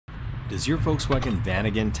Does your Volkswagen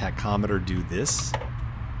Vanagon tachometer do this?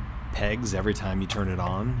 Pegs every time you turn it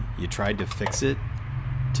on? You tried to fix it?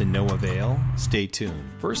 To no avail? Stay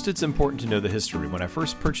tuned. First, it's important to know the history. When I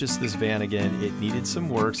first purchased this Vanagon, it needed some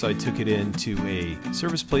work, so I took it into a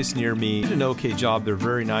service place near me. Did an okay job. They're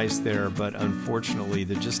very nice there, but unfortunately,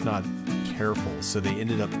 they're just not careful. So they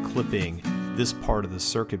ended up clipping this part of the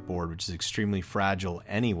circuit board, which is extremely fragile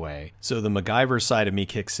anyway. So the MacGyver side of me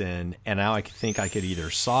kicks in, and now I think I could either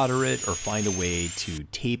solder it or find a way to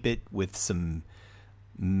tape it with some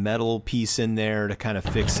metal piece in there to kind of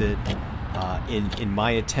fix it. In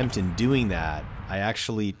my attempt in doing that, I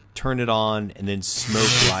actually turn it on and then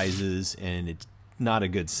smoke rises and it's not a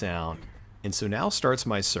good sound. And so now starts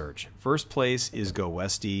my search. First place is Go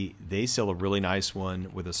Westy. They sell a really nice one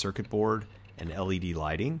with a circuit board and LED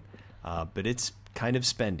lighting, but it's kind of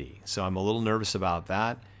spendy. So I'm a little nervous about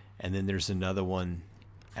that. And then there's another one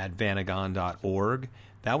at Vanagon.org.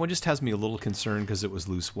 That one just has me a little concerned because it was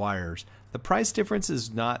loose wires. The price difference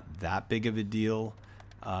is not that big of a deal.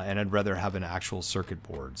 And I'd rather have an actual circuit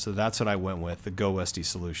board. So that's what I went with, the Go Westy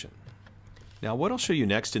solution. Now what I'll show you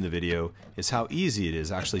next in the video is how easy it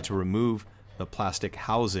is actually to remove the plastic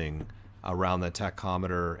housing around the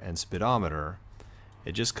tachometer and speedometer.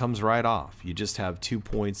 It just comes right off. You just have 2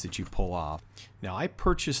 points that you pull off. Now I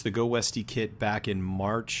purchased the Go Westy kit back on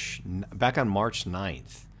March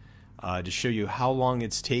 9th to show you how long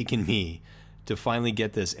it's taken me to finally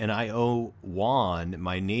get this. And I owe Juan,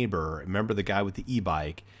 my neighbor, remember the guy with the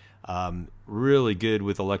e-bike, really good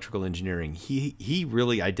with electrical engineering. He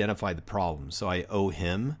really identified the problem, so I owe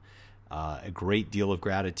him a great deal of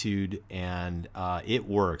gratitude, and it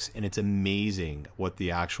works, and it's amazing what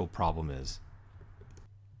the actual problem is.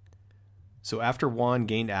 So after Juan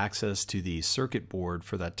gained access to the circuit board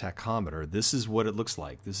for that tachometer, this is what it looks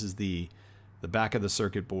like. This is the back of the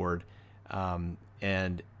circuit board,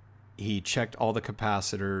 and he checked all the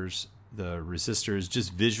capacitors, the resistors,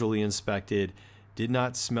 just visually inspected. Did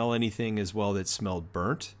not smell anything as well that smelled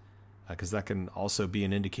burnt, because that can also be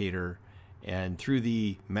an indicator. And through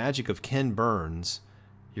the magic of Ken Burns,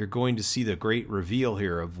 you're going to see the great reveal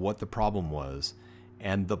here of what the problem was.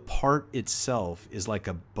 And the part itself is like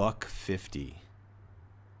 $1.50.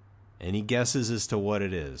 Any guesses as to what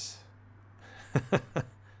it is?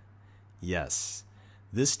 Yes,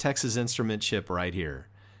 this Texas Instrument chip right here,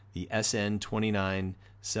 the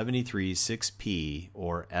SN29736P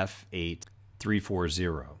or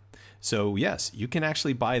F8340. So yes, you can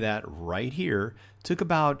actually buy that right here. Took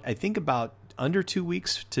about, I think about under 2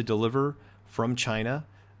 weeks to deliver from China,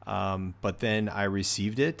 but then I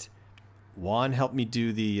received it. Juan helped me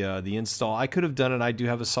do the install. I could have done it. I do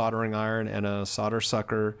have a soldering iron and a solder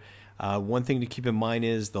sucker. One thing to keep in mind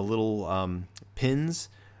is the little pins.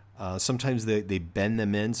 Sometimes they bend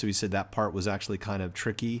them in, so he said that part was actually kind of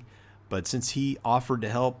tricky. But since he offered to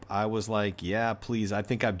help, I was like, yeah, please, I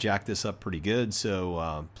think I've jacked this up pretty good,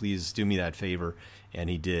 so please do me that favor. And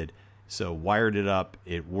he did. So wired it up.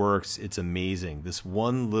 It works. It's amazing. This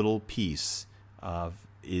one little piece,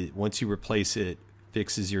 once you replace it,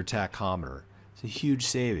 fixes your tachometer. It's a huge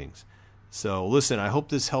savings. So listen, I hope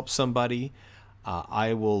this helps somebody.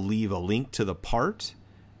 I will leave a link to the part,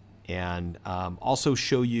 and also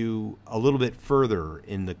show you a little bit further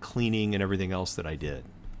in the cleaning and everything else that I did.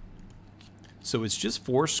 So it's just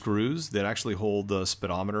 4 screws that actually hold the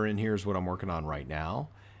speedometer in here is what I'm working on right now.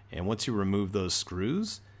 And once you remove those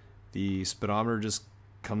screws, the speedometer just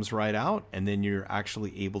comes right out, and then you're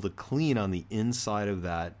actually able to clean on the inside of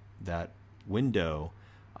that window.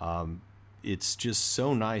 It's just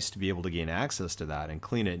so nice to be able to gain access to that and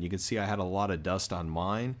clean it. And you can see I had a lot of dust on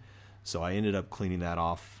mine, so I ended up cleaning that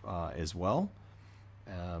off as well.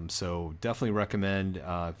 So definitely recommend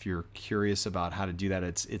if you're curious about how to do that.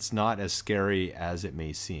 It's not as scary as it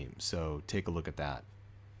may seem, so take a look at that.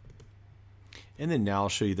 And then now I'll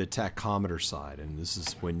show you the tachometer side, and this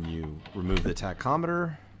is when you remove the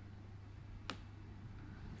tachometer.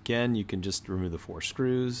 Again, you can just remove the 4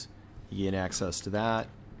 screws. You gain access to that.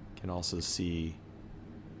 You can also see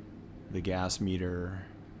the gas meter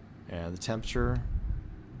and the temperature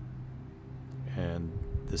and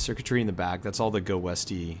the circuitry in the back. That's all the Go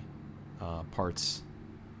Westy parts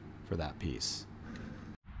for that piece.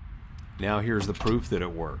 Now here's the proof that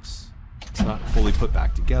it works. It's not fully put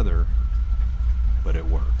back together, but it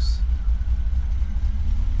works.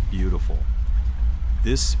 Beautiful.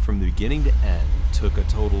 This, from the beginning to end, took a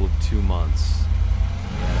total of 2 months.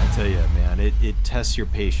 And I tell you, man, it tests your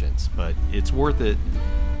patience, but it's worth it.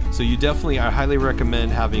 So you definitely, I highly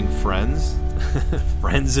recommend having friends.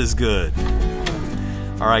 Friends is good.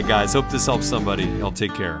 All right, guys, hope this helps somebody. Y'all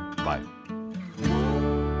take care. Bye.